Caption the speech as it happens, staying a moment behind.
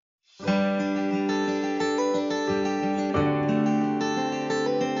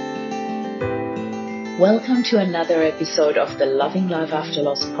Welcome to another episode of the Loving Life After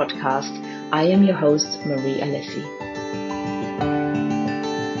Loss podcast. I am your host, Marie Alessi.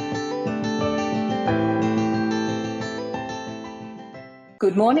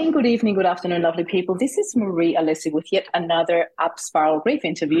 Good morning, good evening, good afternoon, lovely people. This is Marie Alessi with yet another Up Spiral Grief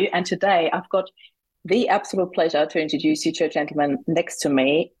interview. And today I've got the absolute pleasure to introduce you to a gentleman next to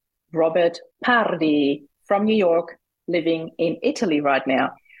me, Robert Pardi from New York, living in Italy right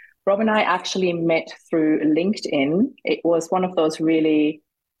now. Rob and I actually met through LinkedIn. It was one of those really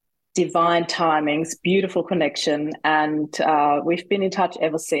divine timings, beautiful connection. And we've been in touch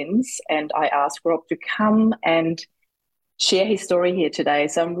ever since. And I asked Rob to come and share his story here today.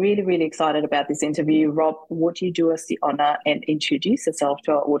 So I'm really, really excited about this interview. Rob, would you do us the honor and introduce yourself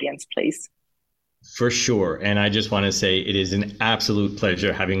to our audience, please? For sure. And I just want to say it is an absolute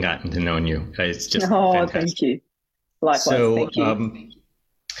pleasure having gotten to know you. It's just fantastic. Thank you. Likewise, thank you.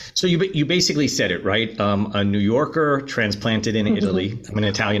 So you basically said it, right? A New Yorker transplanted in Italy. I'm an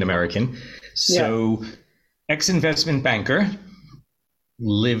Italian American. So ex-investment banker,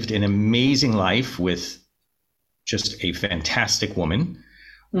 lived an amazing life with just a fantastic woman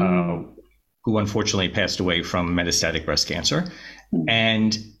who unfortunately passed away from metastatic breast cancer.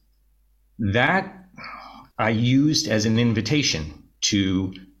 And that I used as an invitation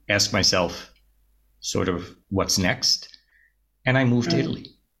to ask myself sort of what's next. And I moved to Italy.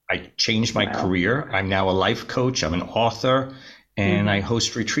 I changed my career. I'm now a life coach. I'm an author, and I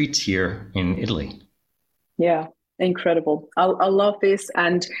host retreats here in Italy. Yeah, incredible. I love this.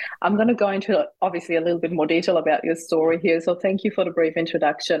 And I'm going to go into obviously a little bit more detail about your story here. So thank you for the brief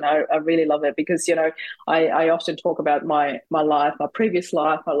introduction. I really love it because, you know, I often talk about my life, my previous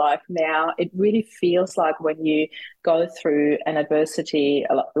life, my life now. It really feels like when you go through an adversity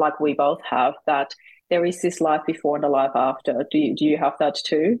like we both have, that there is this life before and a life after. Do you have that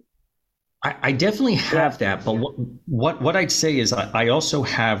too? I definitely have that. But what I'd say is I also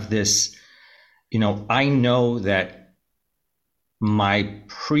have this, you know, I know that my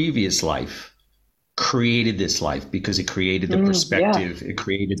previous life created this life because it created the perspective, it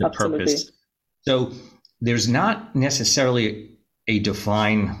created the purpose. So there's not necessarily a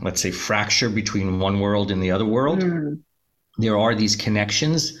defined, let's say, fracture between one world and the other world. There are these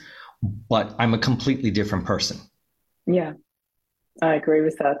connections, but I'm a completely different person. Yeah, I agree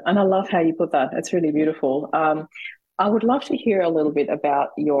with that. And I love how you put that. It's really beautiful. I would love to hear a little bit about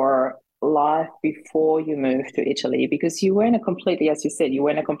your life before you moved to Italy, because you were in a completely, as you said, you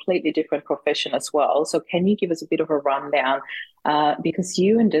were in a completely different profession as well. So can you give us a bit of a rundown? Because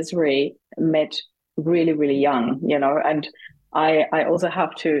you and Desiree met really, really young, you know, and I also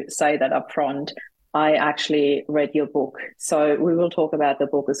have to say that up front, I actually read your book. So we will talk about the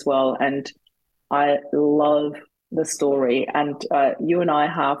book as well. And I love the story. And you and I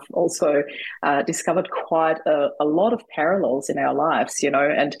have also discovered quite a lot of parallels in our lives, you know.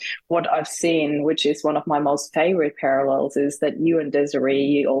 And what I've seen, which is one of my most favorite parallels, is that you and Desiree,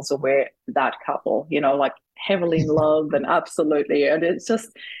 you also were that couple, you know, like heavily in love and absolutely. And it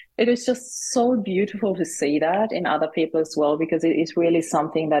is just so beautiful to see that in other people as well, because it is really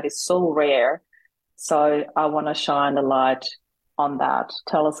something that is so rare. So I want to shine a light on that.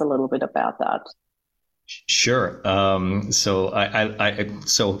 Tell us a little bit about that. Sure. So I'm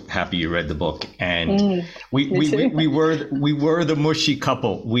so happy you read the book, and we were the mushy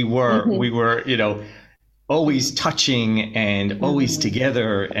couple. We were, you know, always touching and always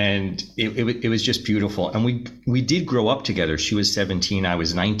together, and it was just beautiful. And we did grow up together. She was 17, I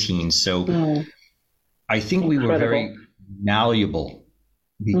was 19. So I think we were very malleable.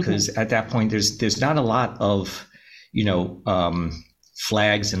 Because at that point, there's not a lot of, you know,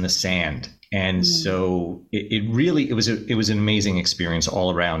 flags in the sand. And so it was an amazing experience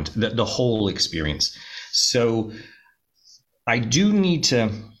all around, the whole experience. So I do need to,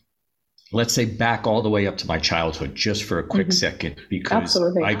 let's say, back all the way up to my childhood just for a quick second, because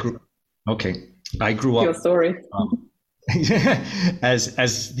Absolutely. I grew up your story.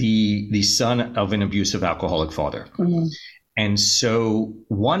 as the son of an abusive alcoholic father. And so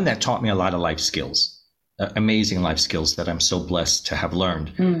one that taught me a lot of life skills, amazing life skills that I'm so blessed to have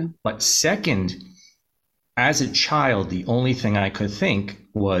learned. But second, as a child, the only thing I could think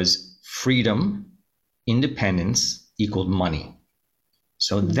was freedom, independence equaled money.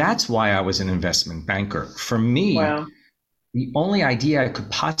 So that's why I was an investment banker. For me, the only idea I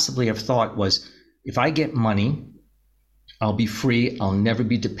could possibly have thought was, if I get money, I'll be free. I'll never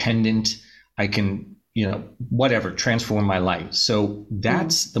be dependent. I can, you know, whatever, transform my life. So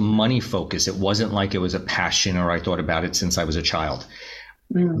that's the money focus. It wasn't like it was a passion or I thought about it since I was a child.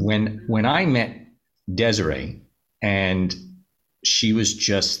 When I met Desiree, and she was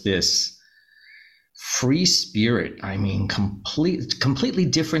just this free spirit. I mean, completely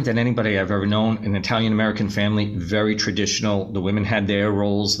different than anybody I've ever known. An Italian American family, very traditional. The women had their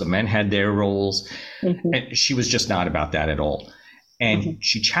roles, the men had their roles. And she was just not about that at all. And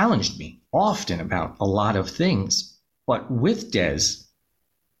she challenged me often about a lot of things. But with Des,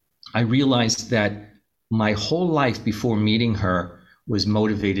 I realized that my whole life before meeting her was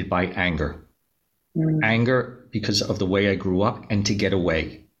motivated by anger. Anger because of the way I grew up and to get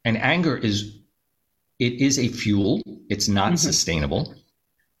away. And anger is a fuel. It's not sustainable.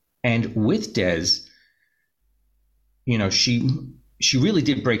 And with Des, you know, she really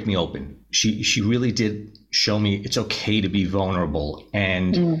did break me open. She really did show me it's okay to be vulnerable.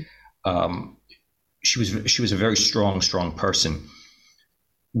 And she was a very strong person.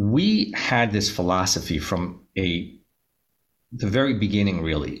 We had this philosophy from the very beginning,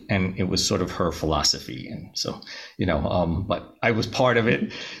 really, and it was sort of her philosophy. And so, you know, but I was part of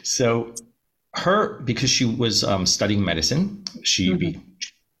it. So because she was studying medicine, she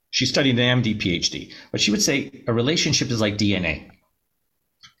studied an MD, PhD, but she would say a relationship is like DNA,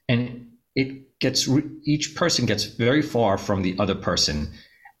 and each person gets very far from the other person,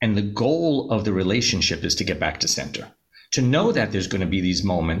 and the goal of the relationship is to get back to center. To know that there's going to be these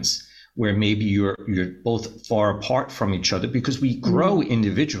moments where maybe you're both far apart from each other because we grow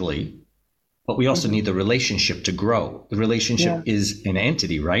individually, but we also need the relationship to grow. The relationship is an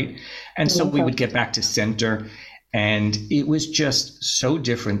entity, right? And so we would get back to center, and it was just so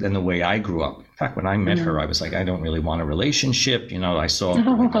different than the way I grew up. In fact, when I met her, I was like, I don't really want a relationship. You know, I saw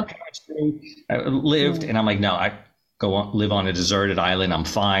my parents lived, and I'm like, no, I go on, live on a deserted island. I'm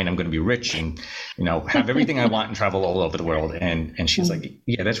fine. I'm going to be rich and, you know, have everything I want and travel all over the world. And she's like,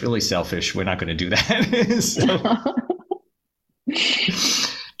 yeah, that's really selfish. We're not going to do that.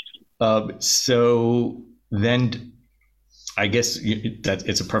 So then I guess that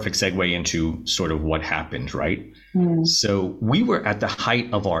it's a perfect segue into sort of what happened, right? So we were at the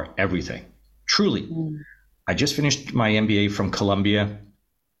height of our everything, truly. I just finished my MBA from Columbia,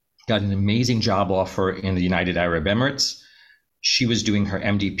 got an amazing job offer in the United Arab Emirates. She was doing her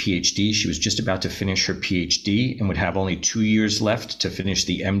MD, PhD. She was just about to finish her PhD and would have only 2 years left to finish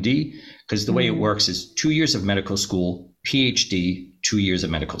the MD, because the way it works is 2 years of medical school, PhD, 2 years of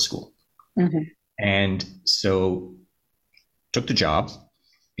medical school. And so took the job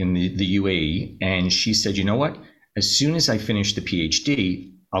in the UAE, and she said, you know what? As soon as I finish the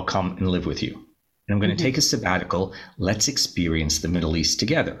PhD, I'll come and live with you. And I'm going to take a sabbatical. Let's experience the Middle East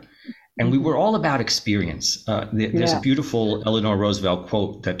together. And we were all about experience. There's a beautiful Eleanor Roosevelt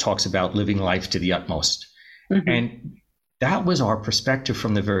quote that talks about living life to the utmost. And that was our perspective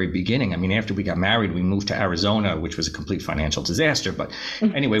from the very beginning. I mean, after we got married, we moved to Arizona, which was a complete financial disaster. But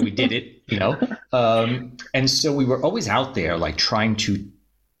anyway, we did it, you know. And so we were always out there, like trying to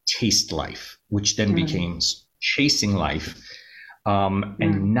taste life, which then became chasing life.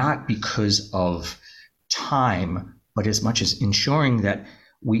 And not because of time, but as much as ensuring that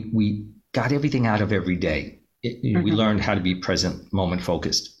we got everything out of every day. We learned how to be present, moment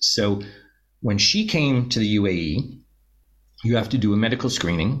focused. So when she came to the UAE, you have to do a medical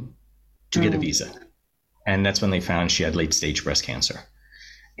screening to get a visa. And that's when they found she had late stage breast cancer.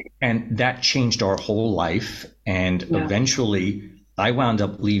 And that changed our whole life. And eventually I wound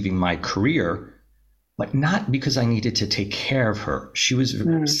up leaving my career, but not because I needed to take care of her. She was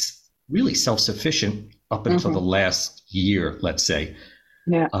really self-sufficient up until the last year, let's say.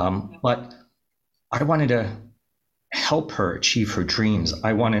 But I wanted to help her achieve her dreams.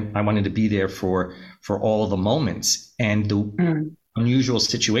 I wanted to be there for all the moments. And the unusual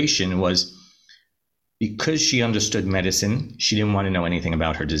situation was, because she understood medicine, she didn't want to know anything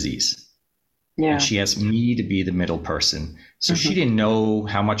about her disease. And she asked me to be the middle person. So she didn't know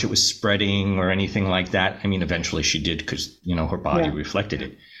how much it was spreading or anything like that. I mean, eventually she did, because, you know, her body reflected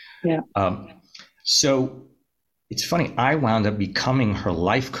it. So it's funny, I wound up becoming her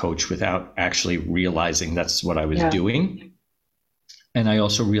life coach without actually realizing that's what I was doing. And I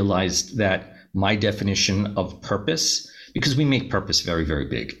also realized that my definition of purpose, because we make purpose very, very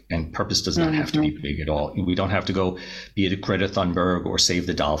big, and purpose does not have to be big at all. We don't have to go be it Greta Thunberg or save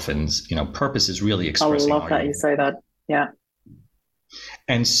the dolphins. You know, purpose is really expressing. I love that you say that. Yeah.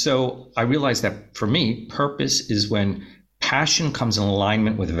 And so I realized that for me, purpose is when passion comes in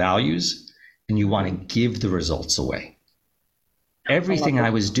alignment with values and you want to give the results away. Everything I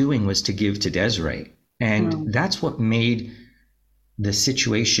was doing was to give to Desiree. And that's what made the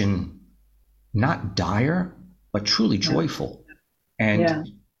situation not dire, but truly joyful. And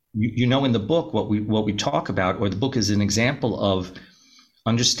you know, in the book, what we talk about, or the book is an example of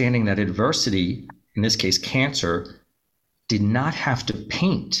understanding that adversity, in this case, cancer, did not have to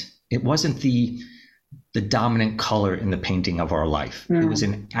paint. It wasn't the the dominant color in the painting of our life. It was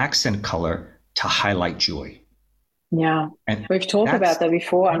an accent color to highlight joy. Yeah, and we've talked about that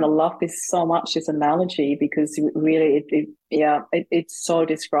before, and I love this so much, this analogy, because really it so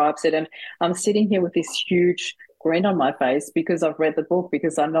describes it. And I'm sitting here with this huge grin on my face because I've read the book,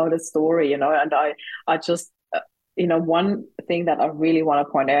 because I know the story, and I just, one thing that I really want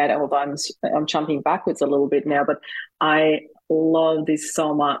to point out, although I'm jumping backwards a little bit now, but I love this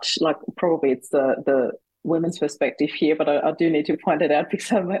so much. Like, probably it's the women's perspective here, but I do need to point it out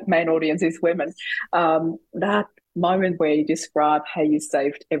because our main audience is women. That moment where you describe how you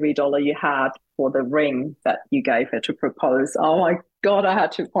saved every dollar you had for the ring that you gave her to propose. Oh my God, I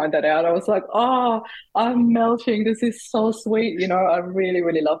had to point that out. I was like, oh, I'm melting. This is so sweet. I really,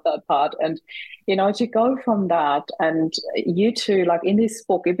 really love that part. And, to go from that, and you two, like in this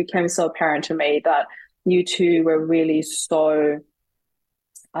book, it became so apparent to me that you two were really so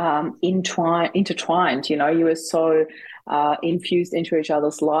intertwined. You were so infused into each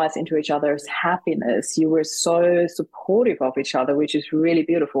other's lives, into each other's happiness. You were so supportive of each other, which is really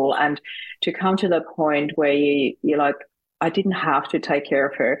beautiful. And to come to the point where you're like, I didn't have to take care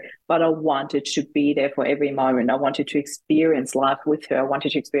of her, but I wanted to be there for every moment. I wanted to experience life with her. I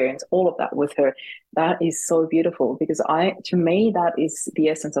wanted to experience all of that with her. That is so beautiful, because to me, that is the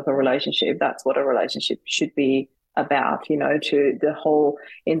essence of a relationship. That's what a relationship should be about, to the whole,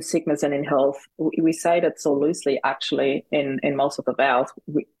 in sickness and in health. We say that so loosely, actually, in most of the vows.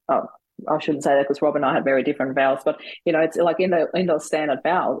 I shouldn't say that, because Rob and I had very different vows, but it's like in those standard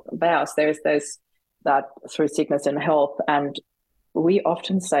vows, there's that through sickness and health, and we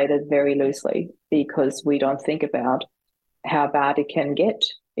often say that very loosely because we don't think about how bad it can get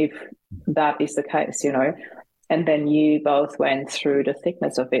if that is the case, And then you both went through the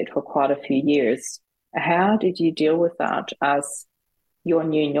thickness of it for quite a few years. How did you deal with that as your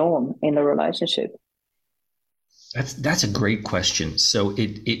new norm in the relationship? That's a great question. So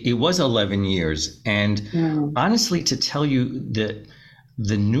it was 11 years. And honestly, to tell you that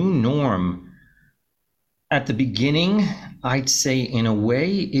the new norm at the beginning, I'd say in a way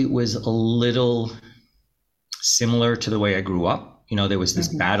it was a little similar to the way I grew up. There was this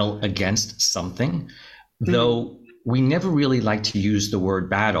battle against something, though we never really liked to use the word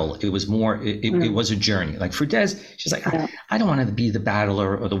battle. It was more, it was a journey. Like for Des, she's like, I don't want to be the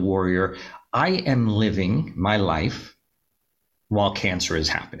battler or the warrior. I am living my life while cancer is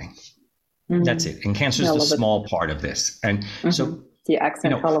happening. That's it. And cancer is the small part of this. And so, the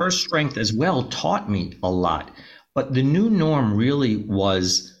accent her strength as well taught me a lot. But the new norm really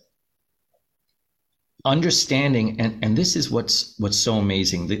was understanding, and this is what's so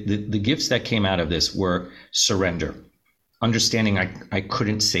amazing. The gifts that came out of this were surrender, understanding I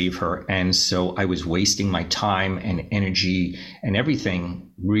couldn't save her, and so I was wasting my time and energy and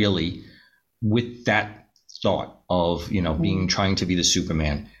everything really with that thought of trying to be the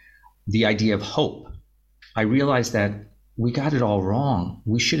Superman. The idea of hope. I realized that we got it all wrong.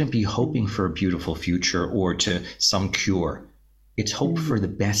 We shouldn't be hoping for a beautiful future or to some cure. It's hope for the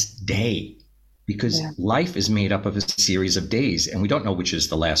best day. Because life is made up of a series of days, and we don't know which is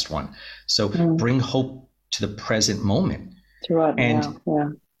the last one. So bring hope to the present moment. Right. And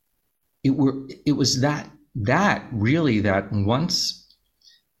it was that really that once,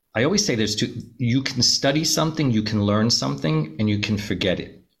 I always say there's two, you can study something, you can learn something, and you can forget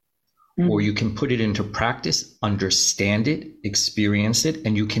it. Or you can put it into practice, understand it, experience it,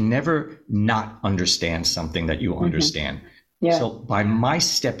 and you can never not understand something that you understand. Yeah. So by my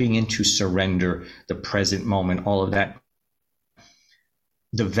stepping into surrender, the present moment, all of that,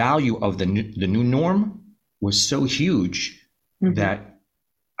 the value of the new norm was so huge that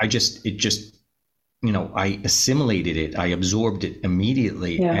I assimilated it. I absorbed it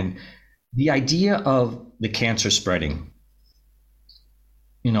immediately. Yeah. And the idea of the cancer spreading,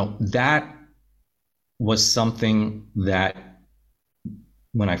 that was something that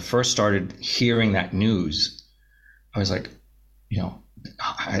when I first started hearing that news, I was like,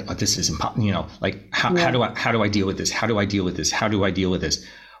 this is impossible. How do I deal with this? How do I deal with this? How do I deal with this?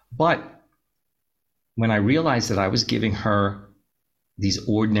 But when I realized that I was giving her these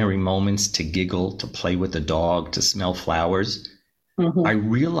ordinary moments to giggle, to play with the dog, to smell flowers, I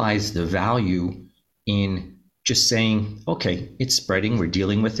realized the value in just saying, okay, it's spreading, we're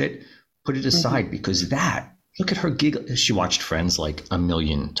dealing with it, put it aside, because look at her giggle. She watched Friends like a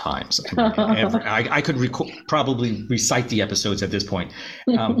million times. I could probably recite the episodes at this point.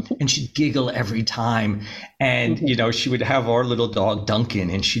 And she'd giggle every time. And, she would have our little dog, Duncan,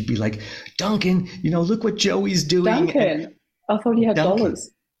 and she'd be like, Duncan, look what Joey's doing. Duncan? I thought you had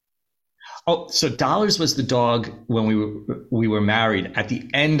Dollars. Oh, so Dollars was the dog when we were married at the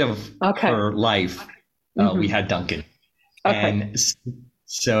end of her life. We had Duncan. Okay. And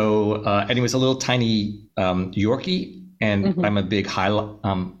so, and he was a little tiny Yorkie, and I'm a big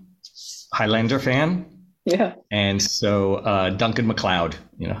Highlander fan. Yeah. And so Duncan MacLeod,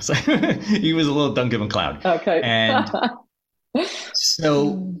 so he was a little Duncan MacLeod. Okay. And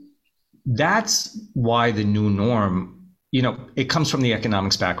so that's why the new norm, it comes from the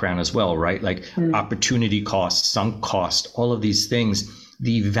economics background as well, right? Like opportunity cost, sunk cost, all of these things.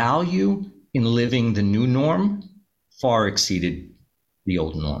 The value in living the new norm far exceeded the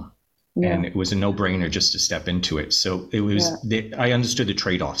old norm. Yeah. And it was a no-brainer just to step into it. So it was, I understood the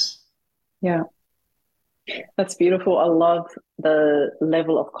trade-offs. Yeah. That's beautiful. I love the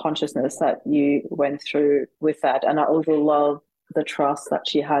level of consciousness that you went through with that. And I also love the trust that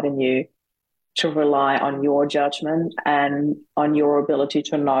she had in you to rely on your judgment and on your ability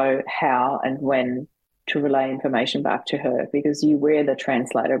to know how and when to relay information back to her, because you were the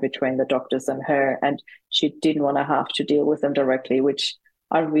translator between the doctors and her, and she didn't want to have to deal with them directly, which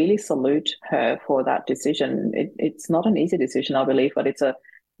I really salute her for that decision. It's not an easy decision, I believe, but it's a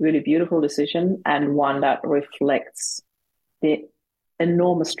really beautiful decision, and one that reflects the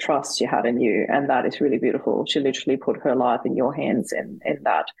enormous trust she had in you, and that is really beautiful. She literally put her life in your hands in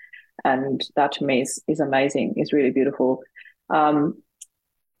that, and that to me is amazing. It's really beautiful.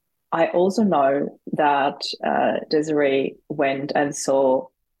 I also know that Desiree went and saw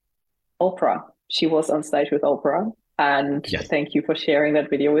Oprah. She was on stage with Oprah. And yes. Thank you for sharing that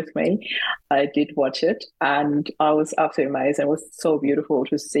video with me. I did watch it and I was absolutely amazed. It was so beautiful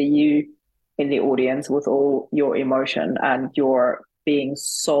to see you in the audience with all your emotion and your being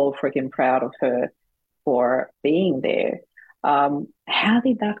so freaking proud of her for being there. How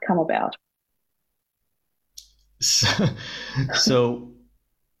did that come about? So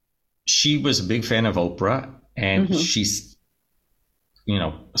she was a big fan of Oprah, and she's,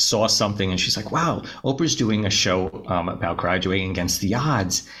 saw something and she's like, wow, Oprah's doing a show about graduating against the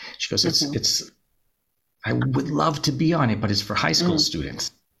odds. She goes, it's, I would love to be on it, but it's for high school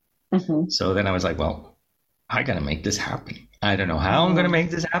students. So then I was like, well, I got to make this happen. I don't know how I'm going to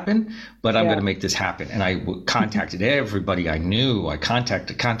make this happen, but I'm going to make this happen. And I contacted everybody I knew. I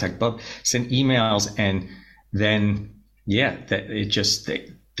contacted Bob, sent emails, and then,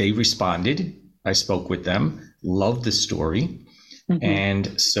 they responded. I spoke with them, loved the story.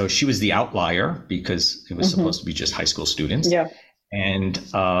 And so she was the outlier because it was supposed to be just high school students. Yeah. And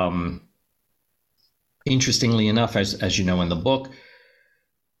interestingly enough, as you know in the book,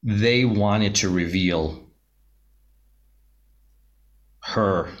 they wanted to reveal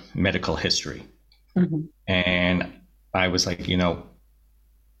her medical history. And I was like,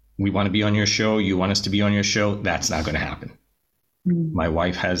 we want to be on your show. You want us to be on your show. That's not going to happen. My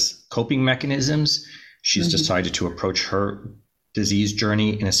wife has coping mechanisms. She's decided to approach her disease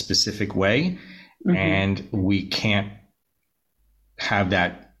journey in a specific way, and we can't have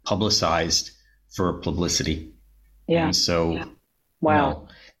that publicized for publicity. And so wow,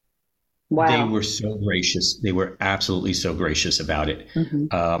 they were so gracious. They were absolutely so gracious about it.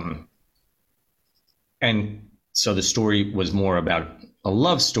 And so the story was more about a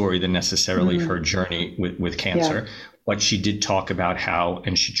love story than necessarily her journey with cancer. But she did talk about how,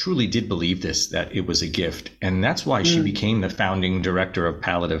 and she truly did believe this, that it was a gift. And that's why she became the founding director of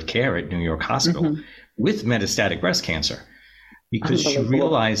palliative care at New York Hospital with metastatic breast cancer, because she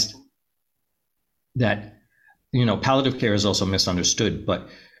realized that, palliative care is also misunderstood, but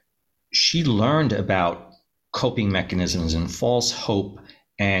she learned about coping mechanisms and false hope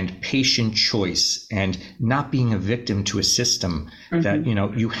and patient choice and not being a victim to a system that,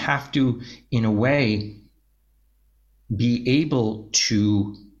 you have to, in a way, be able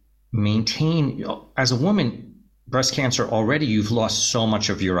to maintain. As a woman, breast cancer, already you've lost so much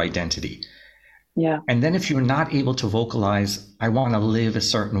of your identity. Yeah. And then if you're not able to vocalize, I want to live a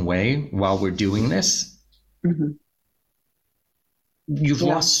certain way while we're doing this, you've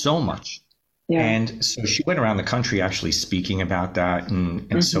lost so much. Yeah. And so she went around the country actually speaking about that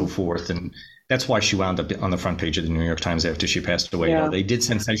and so forth. And that's why she wound up on the front page of the New York Times after she passed away. Yeah. They did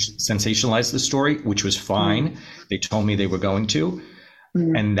sensationalize the story, which was fine. They told me they were going to.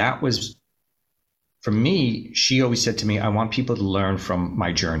 And that was, for me, she always said to me, I want people to learn from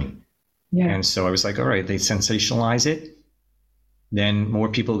my journey. Yeah. And so I was like, all right, they sensationalize it, then more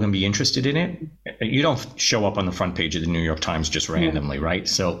people are going to be interested in it. You don't show up on the front page of the New York Times just randomly, right?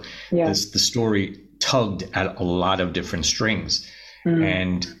 So the story tugged at a lot of different strings.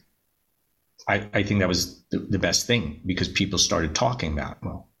 And I think that was the best thing, because people started talking about,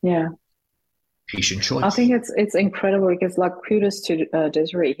 patient choice. I think it's incredible, because kudos to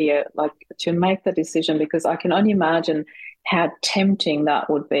Desiree here, to make the decision, because I can only imagine how tempting that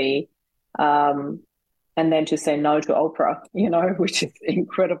would be and then to say no to Oprah, which is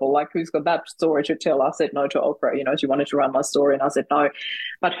incredible. Like, who's got that story to tell? I said no to Oprah. She wanted to run my story, and I said no.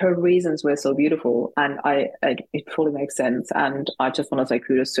 But her reasons were so beautiful, and it fully makes sense. And I just want to say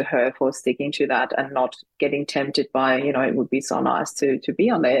kudos to her for sticking to that and not getting tempted by, it would be so nice to be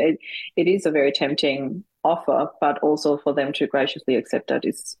on there. It is a very tempting offer, but also for them to graciously accept that,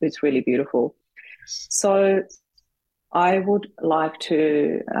 it's really beautiful. So I would like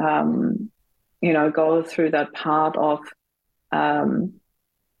to go through that part of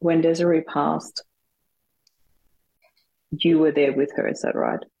when Desiree passed. You were there with her, is that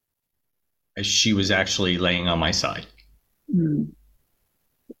right? She was actually laying on my side.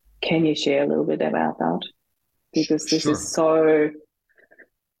 Can you share a little bit about that? Because this is so,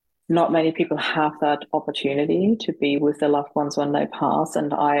 not many people have that opportunity to be with their loved ones when they pass.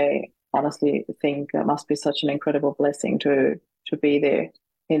 And I honestly think it must be such an incredible blessing to be there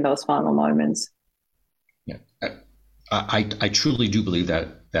in those final moments. Yeah, I truly do believe that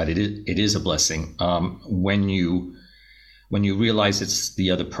it is a blessing when you realize it's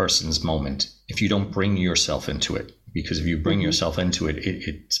the other person's moment. If you don't bring yourself into it, because if you bring yourself into it,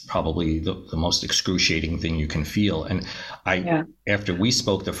 it's probably the most excruciating thing you can feel. And after we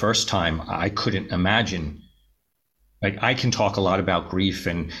spoke the first time, I couldn't imagine. Like, I can talk a lot about grief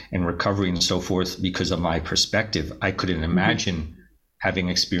and recovery and so forth because of my perspective. I couldn't imagine having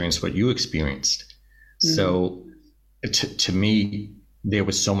experienced what you experienced. So to me, there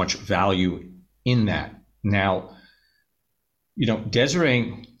was so much value in that. Now,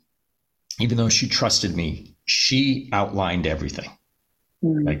 Desiree, even though she trusted me, she outlined everything.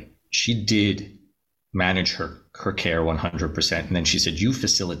 Like, she did manage her care 100%. And then she said, you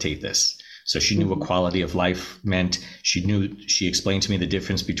facilitate this. So she knew what quality of life meant. She explained to me the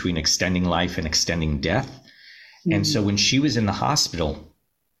difference between extending life and extending death. And so when she was in the hospital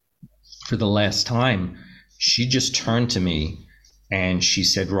for the last time, she just turned to me and she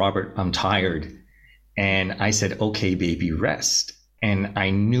said, Robert, I'm tired. And I said, okay, baby, rest. And I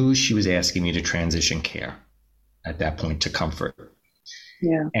knew she was asking me to transition care at that point to comfort.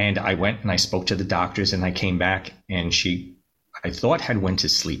 Yeah. And I went and I spoke to the doctors and I came back and I thought had went to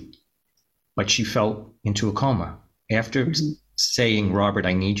sleep, but she fell into a coma. After saying, Robert,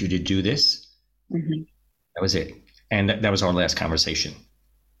 I need you to do this, that was it. And that was our last conversation.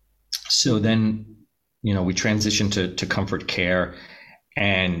 So then, we transitioned to comfort care,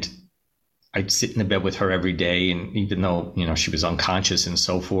 and I'd sit in the bed with her every day. And even though, she was unconscious and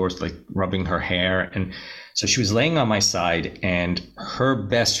so forth, like rubbing her hair. And so she was laying on my side, and her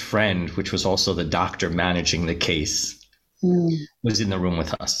best friend, which was also the doctor managing the case, was in the room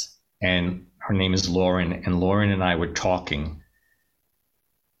with us. And her name is Lauren. And Lauren and I were talking,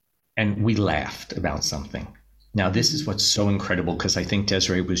 and we laughed about something. Now, this is what's so incredible, because I think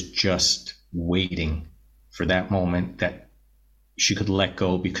Desiree was just waiting for that moment that she could let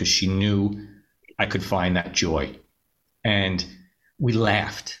go, because she knew I could find that joy. And we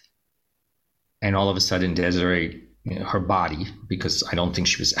laughed. And all of a sudden, Desiree, her body, because I don't think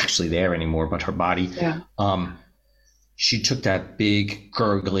she was actually there anymore, but her body, she took that big,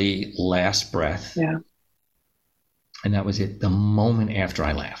 gurgly last breath. Yeah. And that was it. The moment after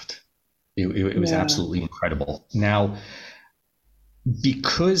I laughed. It was absolutely incredible. Now,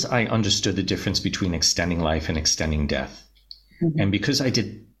 because I understood the difference between extending life and extending death, and because I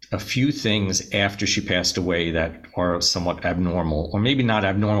did a few things after she passed away that are somewhat abnormal, or maybe not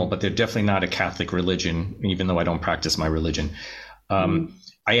abnormal, but they're definitely not a Catholic religion, even though I don't practice my religion.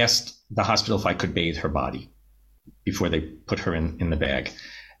 I asked the hospital if I could bathe her body before they put her in the bag.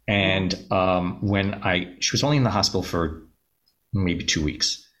 And she was only in the hospital for maybe 2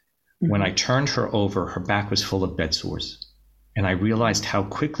 weeks. When I turned her over, her back was full of bed sores. And I realized how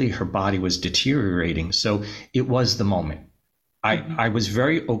quickly her body was deteriorating. So it was the moment. I was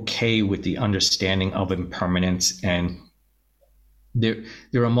very okay with the understanding of impermanence. And there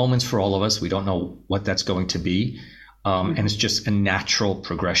are moments for all of us. We don't know what that's going to be. And it's just a natural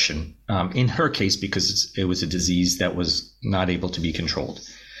progression. In her case, because it was a disease that was not able to be controlled.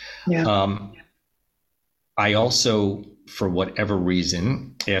 Yeah. I also, for whatever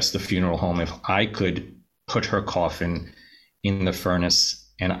reason, asked the funeral home if I could put her coffin in the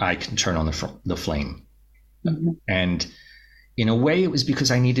furnace and I can turn on the flame. And in a way, it was because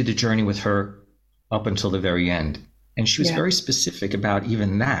I needed to journey with her up until the very end. And she was very specific about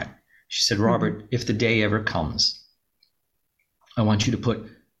even that. She said, Robert, if the day ever comes, I want you to put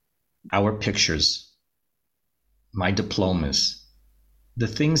our pictures, my diplomas, the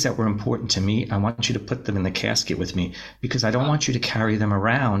things that were important to me, I want you to put them in the casket with me, because I don't want you to carry them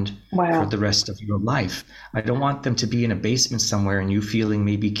around for the rest of your life. I don't want them to be in a basement somewhere and you feeling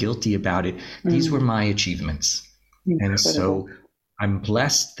maybe guilty about it. These were my achievements. Incredible. And so I'm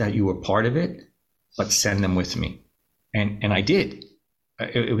blessed that you were part of it, but send them with me. And I did.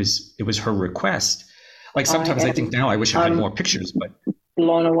 It was her request. Like sometimes I think now I wish I had more pictures, but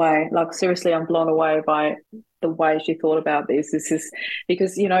blown away. Like seriously, I'm blown away by the way she thought about this. This is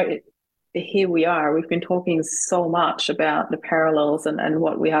because, here we are. We've been talking so much about the parallels and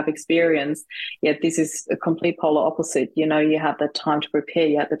what we have experienced, yet this is a complete polar opposite. You had the time to prepare,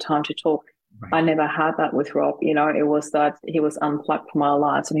 you had the time to talk. Right. I never had that with Rob. It was that he was unplugged from our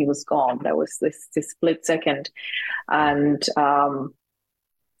lives and he was gone. There was this split second. And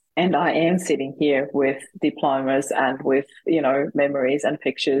I am sitting here with diplomas and with, memories and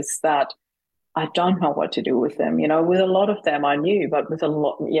pictures that I don't know what to do with them. With a lot of them I knew, but with a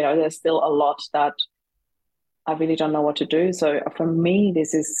lot, there's still a lot that I really don't know what to do. So for me,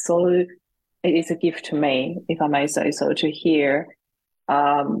 it is a gift to me, if I may say so, to hear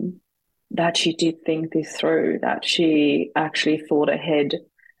that she did think this through, that she actually thought ahead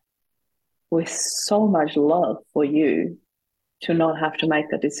with so much love for you to not have to make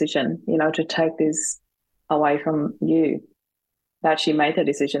the decision, to take this away from you. That she made the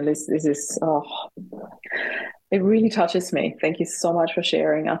decision. This is, it really touches me. Thank you so much for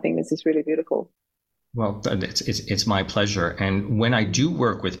sharing. I think this is really beautiful. Well, it's my pleasure. And when I do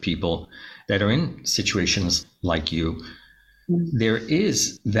work with people that are in situations like you, there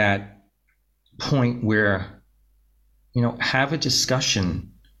is that point where, have a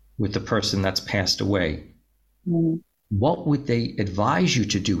discussion with the person that's passed away. What would they advise you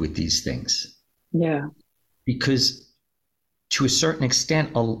to do with these things? Yeah. Because to a certain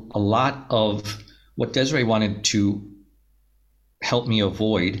extent, a lot of what Desiree wanted to help me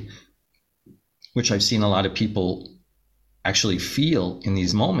avoid, which I've seen a lot of people actually feel in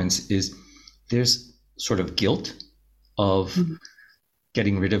these moments, is there's sort of guilt of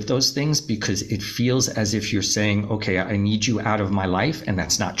getting rid of those things, because it feels as if you're saying, okay, I need you out of my life. And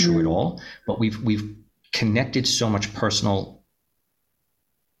that's not true at all. But we've connected so much personal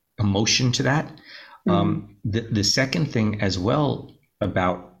emotion to that. The second thing as well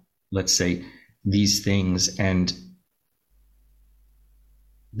about, let's say, these things and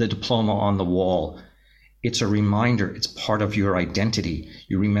the diploma on the wall, it's a reminder, it's part of your identity.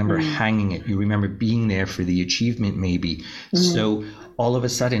 You remember hanging it, you remember being there for the achievement maybe. So all of a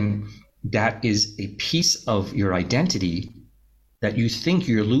sudden, that is a piece of your identity that you think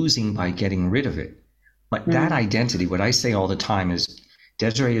you're losing by getting rid of it. But that identity, what I say all the time is,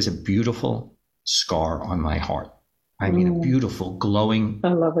 Desiree is a beautiful scar on my heart. I mean, a beautiful, glowing.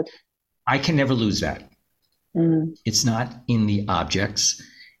 I love it. I can never lose that. It's not in the objects.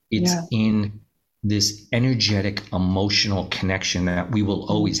 It's in this energetic, emotional connection that we will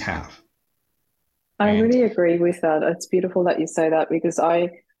always have. I really agree with that. It's beautiful that you say that, because I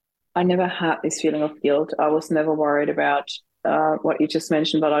never had this feeling of guilt. I was never worried about what you just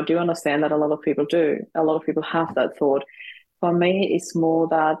mentioned, but I do understand that a lot of people do. A lot of people have that thought. For me, it's more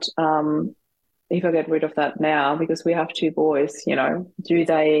that if I get rid of that now, because we have two boys, do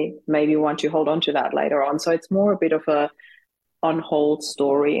they maybe want to hold on to that later on? So it's more a bit of a on hold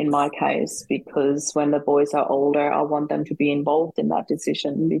story in my case, because when the boys are older, I want them to be involved in that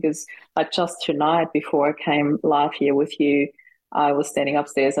decision. Because like just tonight, before I came live here with you, I was standing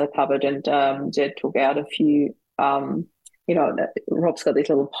upstairs at the cupboard and Jed took out a few, Rob's got this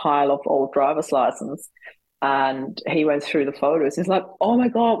little pile of old driver's license. And he went through the photos. He's like, oh my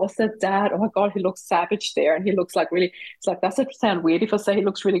God, what's that, Dad? Oh my God, he looks savage there. And he looks like really, it's like, does it sound weird if I say he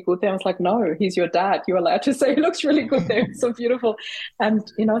looks really good there? I was like, no, he's your dad. You're allowed to say he looks really good there. It's so beautiful. And,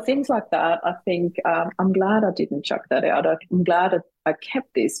 things like that, I think I'm glad I didn't chuck that out. I'm glad I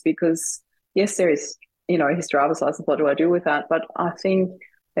kept this, because yes, there is, his driver's license. What do I do with that? But I think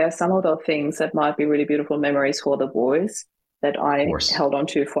there are some of the things that might be really beautiful memories for the boys that I held on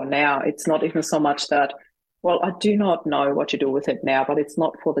to for now. It's not even so much that, well, I do not know what to do with it now, but it's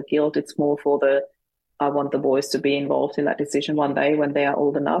not for the guilt. It's more for I want the boys to be involved in that decision one day when they are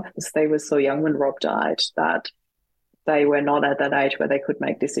old enough, because they were so young when Rob died that they were not at that age where they could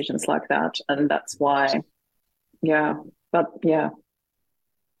make decisions like that. And that's why, it's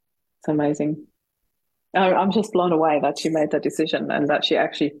amazing. I'm just blown away that she made that decision and that she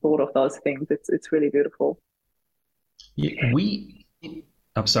actually thought of those things. It's really beautiful.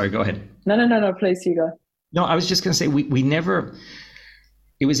 I'm sorry, go ahead. No, please, you go. No, I was just going to say we never,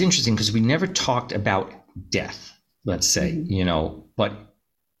 it was interesting because we never talked about death, let's say,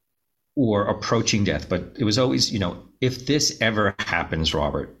 or approaching death, but it was always, if this ever happens,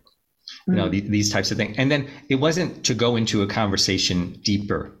 Robert, you know, these types of things. And then it wasn't to go into a conversation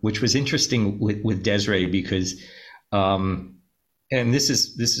deeper, which was interesting with Desiree, because, and this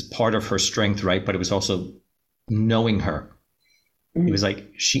is part of her strength, right? But it was also knowing her. It was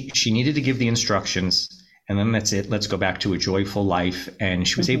like she needed to give the instructions, and then that's it. Let's go back to a joyful life. And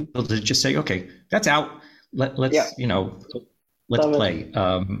she was able to just say, okay, that's out. Let's you know, let's play.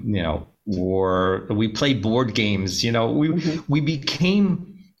 You know, or we played board games. You know, we became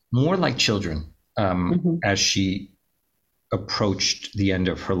more like children as she approached the end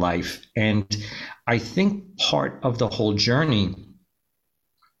of her life. And I think part of the whole journey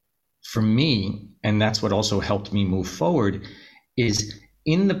for me, and that's what also helped me move forward, is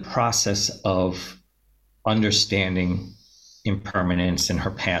in the process of understanding impermanence and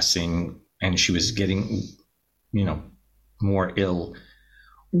her passing, and she was getting, you know, more ill,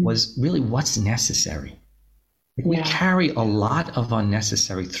 was really what's necessary. We carry a lot of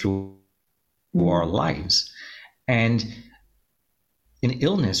unnecessary through our lives. And an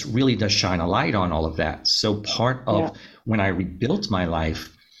illness really does shine a light on all of that. So part of when I rebuilt my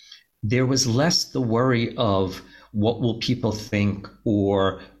life, there was less the worry of what will people think,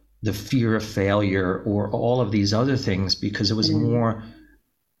 or the fear of failure, or all of these other things, because it was more,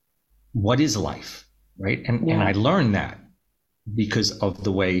 what is life, right? And I learned that because of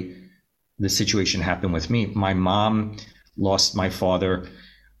the way the situation happened with me. My mom lost my father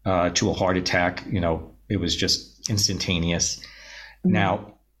to a heart attack. You know, it was just instantaneous.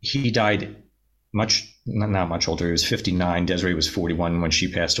 Now, he died not much older. He was 59. Desiree was 41 when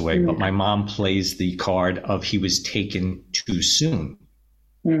she passed away. But my mom plays the card of he was taken too soon.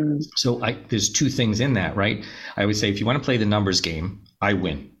 So there's two things in that, right? I would say, if you want to play the numbers game, I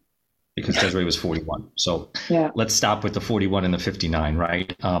win, because Desiree was 41. So let's stop with the 41 and the 59,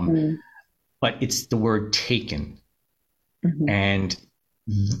 right? But it's the word taken. And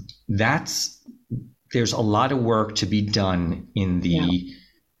there's a lot of work to be done in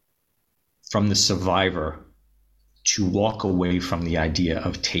from the survivor to walk away from the idea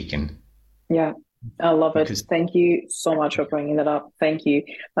of taken. Yeah, I love it. Thank you so much for bringing that up. Thank you.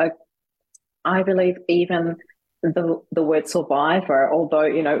 Like, I believe even the word survivor, although,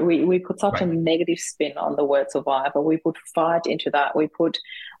 you know, we put such a negative spin on the word survivor, we put fight into that. We put,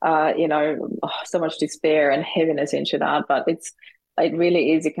 you know, so much despair and heaviness into that. But it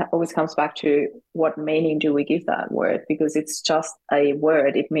really is, it always comes back to what meaning do we give that word, because it's just a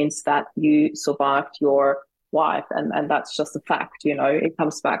word. It means that you survived your wife, and that's just a fact. You know, it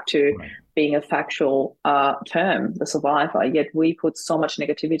comes back to being a factual term, the survivor, yet we put so much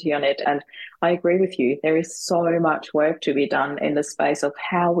negativity on it. And I agree with you, there is so much work to be done in the space of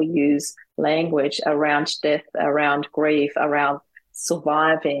how we use language around death, around grief, around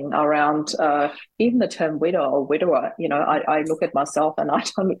surviving, around even the term widow or widower. You know, I look at myself and I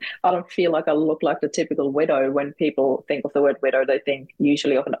don't feel like I look like the typical widow. When people think of the word widow, they think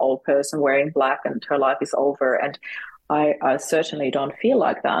usually of an old person wearing black and her life is over. And I certainly don't feel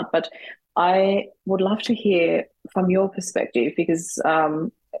like that. But I would love to hear from your perspective, because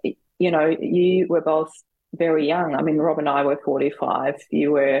you know, you were both very young. I mean, Rob and I were 45,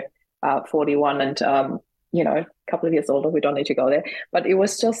 you were 41, and you know, a couple of years older. We don't need to go there. But it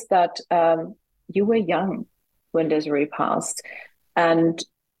was just that you were young when Desiree passed. And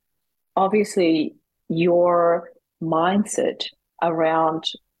obviously your mindset around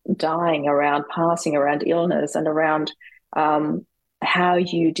dying, around passing, around illness, and around how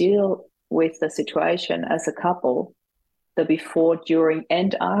you deal with the situation as a couple, the before, during,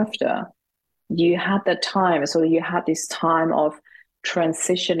 and after, you had that time. So you had this time of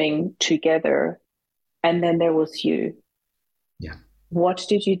transitioning together. And then there was you. Yeah. What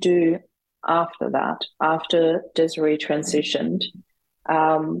did you do after that? After Desiree transitioned,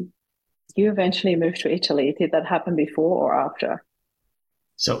 you eventually moved to Italy. Did that happen before or after?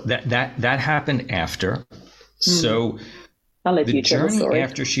 So that happened after. So I'll let you tell the story.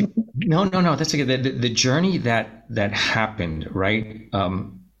 After she, no, that's okay. The journey that happened, right?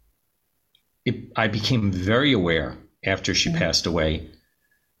 I became very aware after she passed away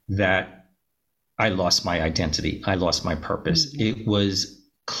that I lost my identity. I lost my purpose. It was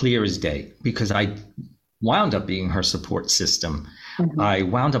clear as day, because I wound up being her support system. I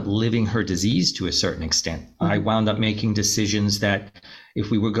wound up living her disease to a certain extent. I wound up making decisions that if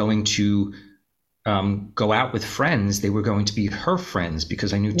we were going to go out with friends, they were going to be her friends,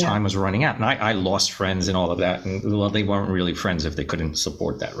 because I knew time was running out. And I lost friends and all of that. And well, they weren't really friends if they couldn't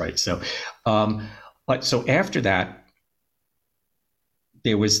support that, right? So, but so after that,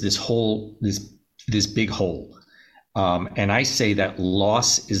 there was this big hole. And I say that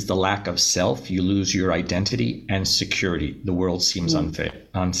loss is the lack of self. You lose your identity and security. The world seems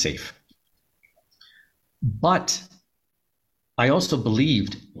unsafe. But I also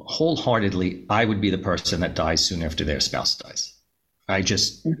believed wholeheartedly I would be the person that dies soon after their spouse dies. I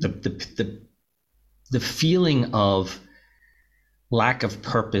just, the feeling of lack of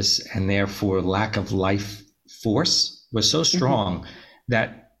purpose and therefore lack of life force was so strong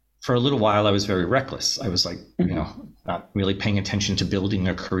that for a little while I was very reckless. I was like, not really paying attention to building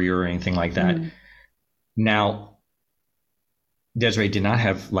a career or anything like that. Now, Desiree did not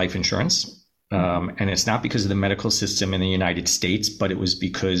have life insurance. And it's not because of the medical system in the United States, but it was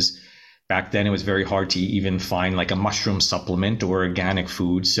because back then it was very hard to even find like a mushroom supplement or organic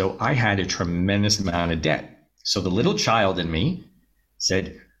food. So I had a tremendous amount of debt. So the little child in me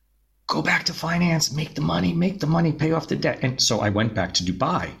said, go back to finance, make the money, pay off the debt. And so I went back to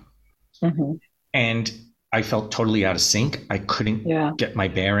Dubai and I felt totally out of sync. I couldn't get my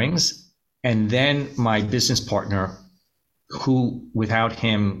bearings. And then my business partner, who without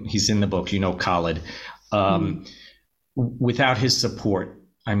him, he's in the book, Khalid, without his support,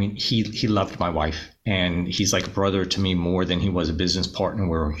 I mean, he loved my wife and he's like a brother to me more than he was a business partner.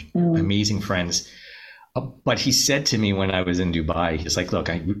 We're amazing friends. But he said to me when I was in Dubai, he's like, look,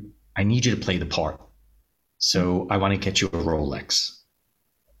 I need you to play the part. So I want to get you a Rolex.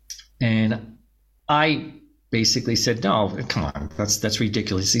 And I basically said, no, come on, that's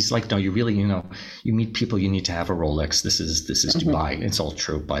ridiculous. He's like, no, you really, you meet people, you need to have a Rolex. This is Dubai. It's all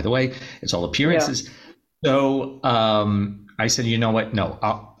true, by the way. It's all appearances. So I said, you know what? No,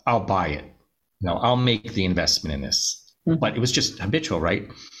 I'll buy it. No, I'll make the investment in this. But it was just habitual, right?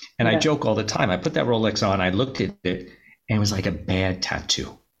 And I joke all the time. I put that Rolex on, I looked at it, and it was like a bad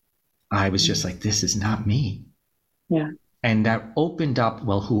tattoo. I was just like, this is not me. Yeah. And that opened up,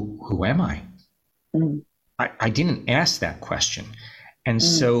 well, who am I? I didn't ask that question. And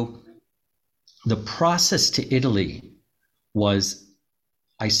so the process to Italy was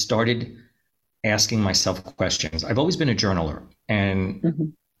I started asking myself questions. I've always been a journaler.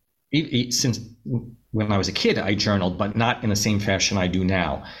 And since when I was a kid, I journaled, but not in the same fashion I do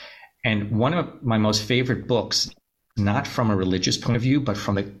now. And one of my most favorite books, not from a religious point of view, but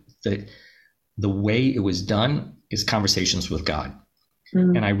from the way it was done, is Conversations with God.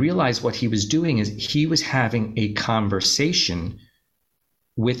 And I realized what he was doing is he was having a conversation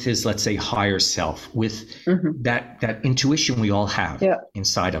with his, let's say, higher self, with that intuition we all have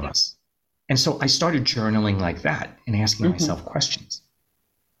inside of us. And so I started journaling like that and asking myself questions.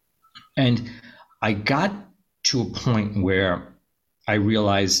 And I got to a point where I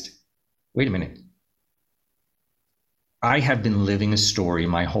realized, wait a minute, I have been living a story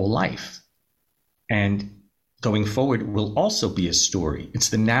my whole life. And going forward will also be a story. It's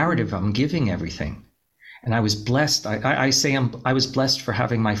the narrative I'm giving everything. And I was blessed. I was blessed for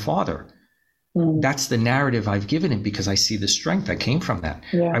having my father. That's the narrative I've given him because I see the strength that came from that.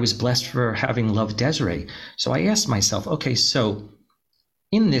 I was blessed for having loved Desiree. So I asked myself, okay, so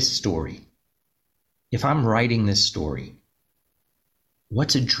in this story, if I'm writing this story,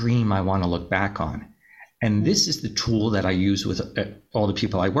 what's a dream I want to look back on? And this is the tool that I use with all the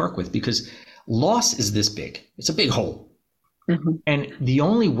people I work with, because loss is this big. It's a big hole. And the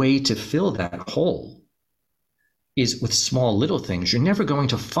only way to fill that hole is with small little things. You're never going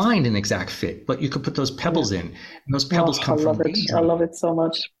to find an exact fit, but you could put those pebbles in, and those pebbles come from daydreaming. I love it so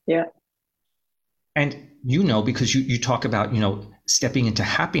much. Yeah. And because you talk about, stepping into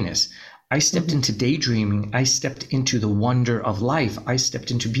happiness. I stepped into daydreaming. I stepped into the wonder of life. I stepped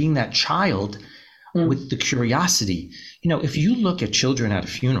into being that child with the curiosity. If you look at children at a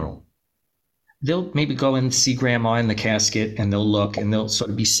funeral, they'll maybe go and see grandma in the casket and they'll look and they'll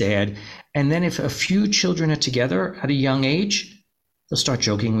sort of be sad. And then if a few children are together at a young age, they'll start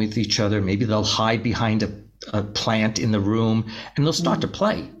joking with each other. Maybe they'll hide behind a plant in the room and they'll start to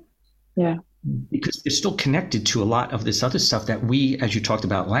play. Yeah. Because they're still connected to a lot of this other stuff that we, as you talked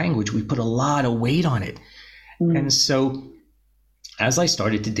about language, we put a lot of weight on it. And so as I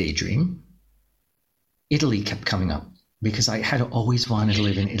started to daydream, Italy kept coming up because I had always wanted to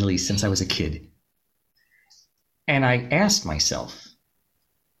live in Italy since I was a kid. And I asked myself,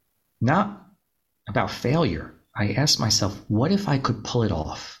 not about failure, I asked myself, what if I could pull it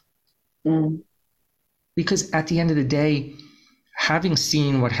off? Because at the end of the day, having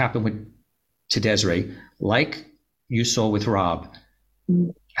seen what happened to Desiree, like you saw with Rob,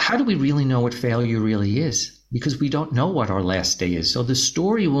 how do we really know what failure really is? Because we don't know what our last day is. So the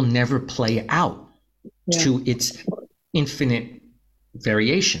story will never play out to its infinite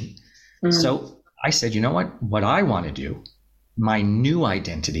variation. So I said, you know what I want to do, my new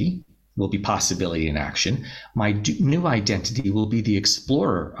identity will be possibility in action. My new identity will be the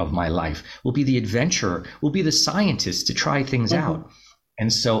explorer of my life, will be the adventurer, will be the scientist to try things out.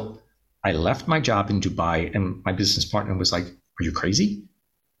 And so I left my job in Dubai, and my business partner was like, "Are you crazy?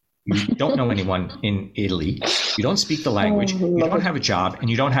 You don't know anyone in Italy. You don't speak the language. You don't have a job, and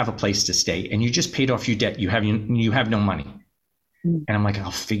you don't have a place to stay, and you just paid off your debt. You have no money." And I'm like,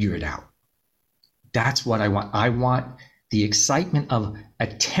 "I'll figure it out." That's what I want. I want the excitement of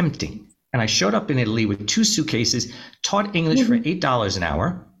attempting. And I showed up in Italy with 2 suitcases, taught English for $8 an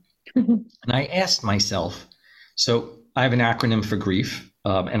hour. And I asked myself, so I have an acronym for grief,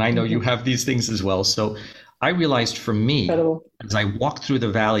 and I know you have these things as well. So I realized for me, as I walked through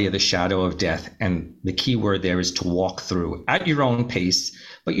the valley of the shadow of death, and the key word there is to walk through at your own pace,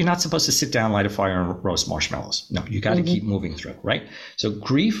 but you're not supposed to sit down, light a fire, and roast marshmallows. No, you got to keep moving through, right? So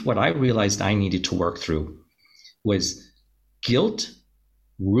grief, what I realized I needed to work through was guilt,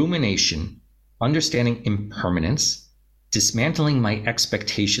 rumination, understanding impermanence, dismantling my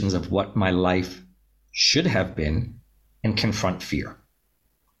expectations of what my life should have been, and confront fear.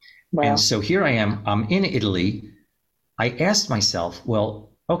 Wow. And so here I am, I'm in Italy. I asked myself,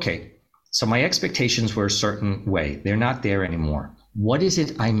 well, okay, so my expectations were a certain way. They're not there anymore. What is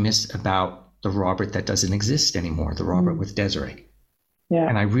it I miss about the Robert that doesn't exist anymore, the Robert with Desiree? Yeah.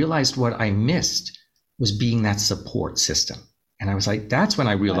 And I realized what I missed was being that support system. And I was like, that's when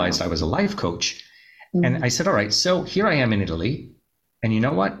I realized I was a life coach. And I said, all right, so here I am in Italy. And you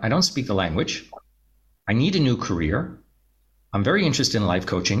know what? I don't speak the language. I need a new career. I'm very interested in life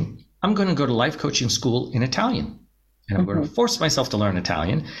coaching. I'm going to go to life coaching school in Italian. And I'm going to force myself to learn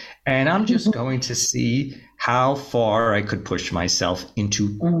Italian. And I'm just going to see how far I could push myself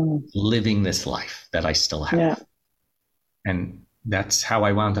into living this life that I still have. Yeah. And that's how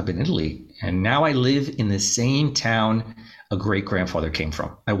I wound up in Italy. And now I live in the same town a great-grandfather came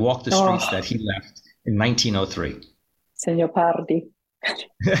from. I walk the streets that he left in 1903. Signor Pardi.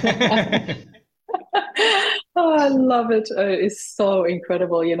 Oh, I love it. It's so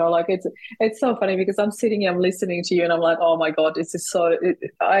incredible. You know, like it's so funny because I'm sitting here, I'm listening to you, and I'm like, oh my God, this is so.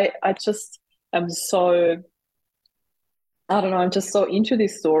 I just am so. I don't know. I'm just so into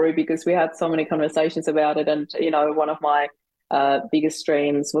this story because we had so many conversations about it, and you know, one of my biggest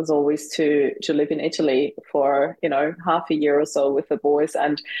dreams was always to live in Italy for half a year or so with the boys,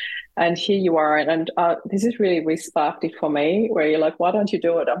 and here you are, and this is really re-sparked it for me, where you're like, why don't you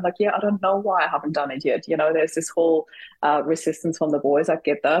do it? I'm like, yeah, I don't know why I haven't done it yet. There's this whole resistance from the boys. I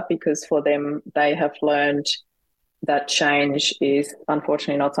get that because for them, they have learned that change is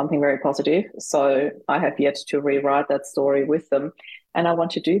unfortunately not something very positive. So I have yet to rewrite that story with them. And I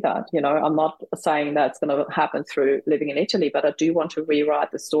want to do that. I'm not saying that's going to happen through living in Italy, but I do want to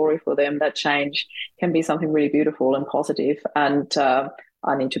rewrite the story for them that change can be something really beautiful and positive. And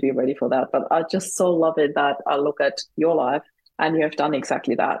I need to be ready for that. But I just so love it that I look at your life and you have done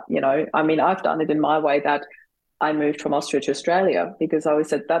exactly that. I mean, I've done it in my way that I moved from Austria to Australia because I always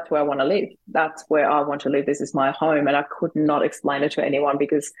said, that's where I want to live. That's where I want to live. This is my home. And I could not explain it to anyone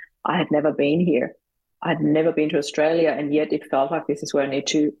because I had never been here. I'd never been to Australia, and yet it felt like this is where I need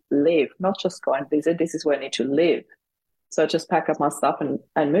to live, not just go and visit. This is where I need to live. So I just packed up my stuff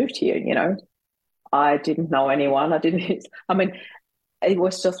and moved here, I didn't know anyone. It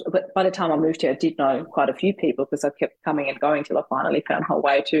was just, but by the time I moved here, I did know quite a few people because I kept coming and going till I finally found my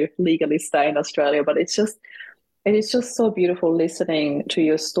way to legally stay in Australia. But it is just so beautiful listening to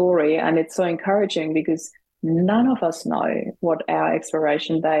your story, and it's so encouraging because none of us know what our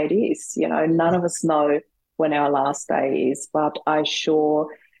expiration date is. None of us know when our last day is, but I surely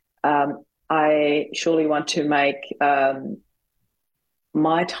want to make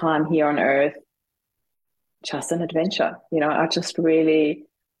my time here on earth just an adventure. I just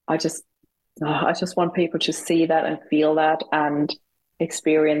want people to see that and feel that and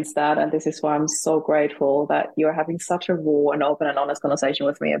experience that. And this is why I'm so grateful that you're having such a raw and open and honest conversation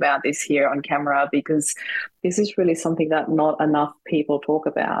with me about this here on camera, because this is really something that not enough people talk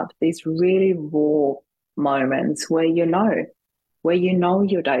about. These really raw moments where you know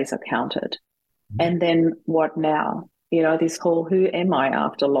your days are counted. And then what now? This whole who am I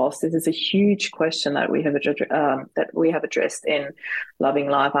after loss? This is a huge question that we have addressed in Loving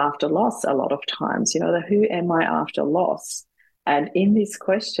Life After Loss a lot of times. The who am I after loss? And in this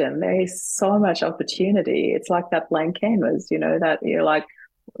question, there is so much opportunity. It's like that blank canvas, that you're like,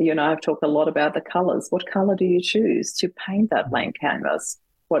 I've talked a lot about the colors. What color do you choose to paint that blank canvas?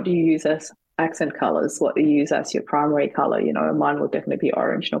 What do you use as accent colors? What do you use as your primary color? Mine will definitely be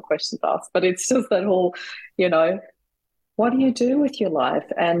orange, no questions asked. But it's just that whole, what do you do with your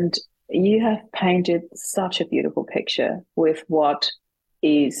life? And you have painted such a beautiful picture with what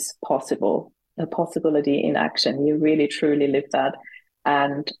is possible, a possibility in action. You really, truly live that.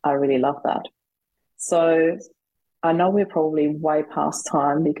 And I really love that. So I know we're probably way past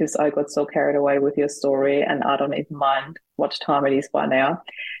time because I got so carried away with your story and I don't even mind what time it is by now.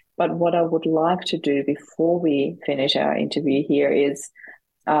 But what I would like to do before we finish our interview here is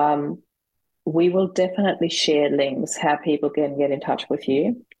we will definitely share links how people can get in touch with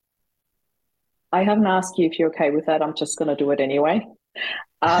you. I haven't asked you if you're okay with that. I'm just going to do it anyway.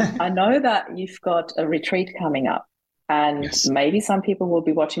 I know that you've got a retreat coming up, and yes, maybe some people will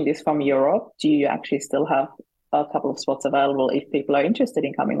be watching this from Europe. Do you actually still have a couple of spots available if people are interested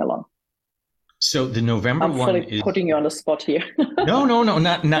in coming along? So the November one I'm fully putting you on the spot here. No,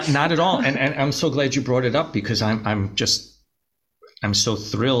 not at all. And I'm so glad you brought it up because I'm so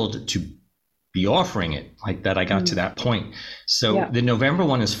thrilled to be offering it like that. I got to that point. So the November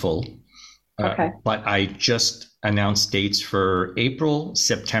one is full. Okay. But I just announced dates for April,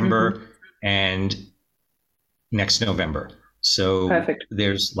 September, and next November. So perfect.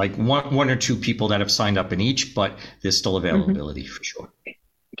 There's like one or two people that have signed up in each, but there's still availability for sure.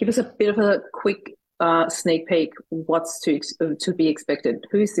 Give us a bit of a quick sneak peek. What's to be expected?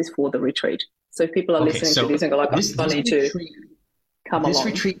 Who is this for, the retreat? So if people are listening to this and go like, I need to come along. This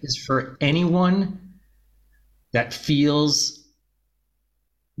retreat is for anyone that feels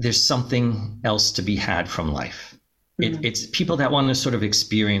there's something else to be had from life. It's people that want to sort of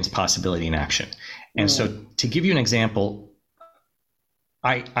experience possibility in action. And so to give you an example,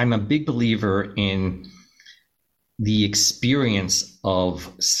 I'm a big believer in the experience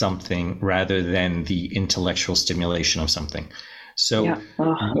of something rather than the intellectual stimulation of something. So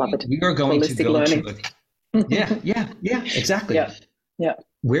I love it. We are going to go to exactly. Yeah.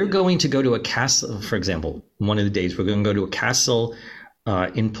 We're going to go to a castle, for example, one of the days we're going to go to a castle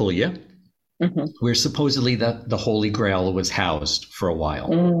in Puglia, where supposedly the Holy Grail was housed for a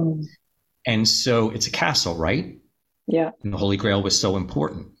while. And so it's a castle, right? Yeah. And the Holy Grail was so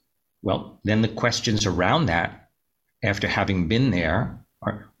important. Well, then the questions around that, after having been there,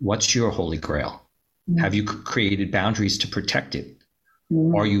 are what's your Holy Grail? Have you created boundaries to protect it?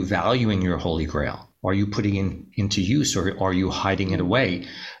 Are you valuing your Holy Grail? Are you putting it into use, or are you hiding it away?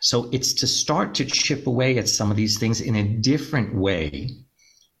 So it's to start to chip away at some of these things in a different way,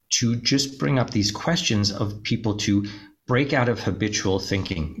 to just bring up these questions of people to break out of habitual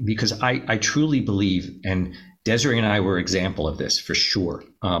thinking. Because I truly believe, and Desiree and I were an example of this for sure.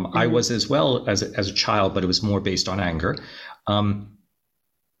 I was as well as a child, but it was more based on anger.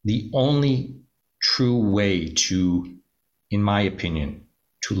 The only true way to, in my opinion,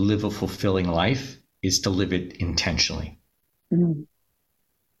 to live a fulfilling life is to live it intentionally.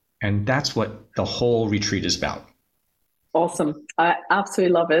 And that's what the whole retreat is about. Awesome. I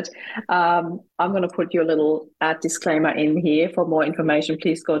absolutely love it. I'm going to put your little disclaimer in here. For more information,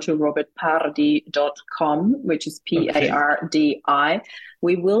 please go to robertpardi.com, which is Pardi.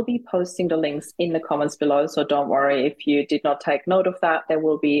 We will be posting the links in the comments below, so don't worry if you did not take note of that. There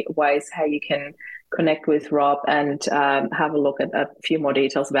will be ways how you can connect with Rob and have a look at a few more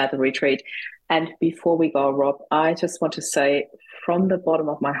details about the retreat. And before we go, Rob, I just want to say from the bottom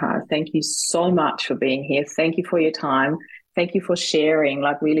of my heart, thank you so much for being here. Thank you for your time. Thank you for sharing,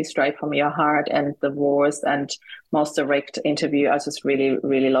 like really straight from your heart, and the rawest and most direct interview. I just really,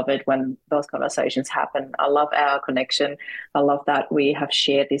 really love it when those conversations happen. I love our connection. I love that we have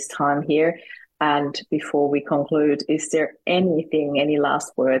shared this time here. And before we conclude, is there anything, any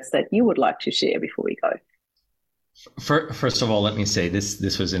last words that you would like to share before we go? First of all, let me say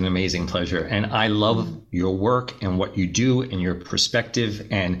this was an amazing pleasure, and I love your work and what you do and your perspective,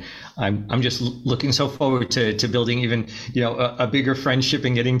 and I'm just looking so forward to building even a bigger friendship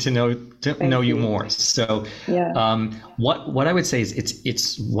and getting to know you more. So what I would say is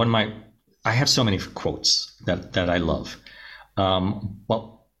it's one of my, I have so many quotes that I love,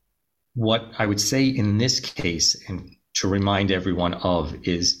 but what I would say in this case, and to remind everyone of,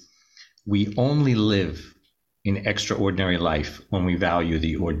 is we only live in extraordinary life when we value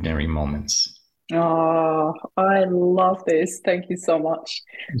the ordinary moments. Oh, I love this. Thank you so much.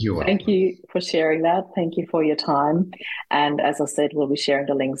 Thank you for sharing that. Thank you for your time. And as I said, we'll be sharing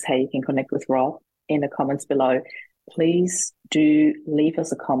the links how you can connect with Rob in the comments below. Please do leave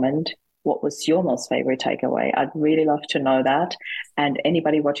us a comment. What was your most favorite takeaway? I'd really love to know that. And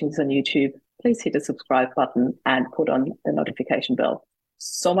anybody watching this on YouTube, please hit the subscribe button and put on the notification bell.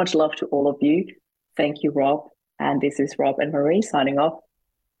 So much love to all of you. Thank you, Rob. And this is Rob and Marie signing off.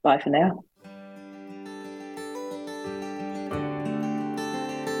 Bye for now.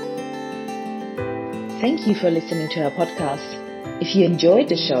 Thank you for listening to our podcast. If you enjoyed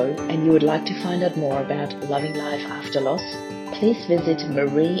the show and you would like to find out more about loving life after loss, please visit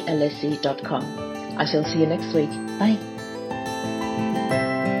mariealessi.com. I shall see you next week. Bye.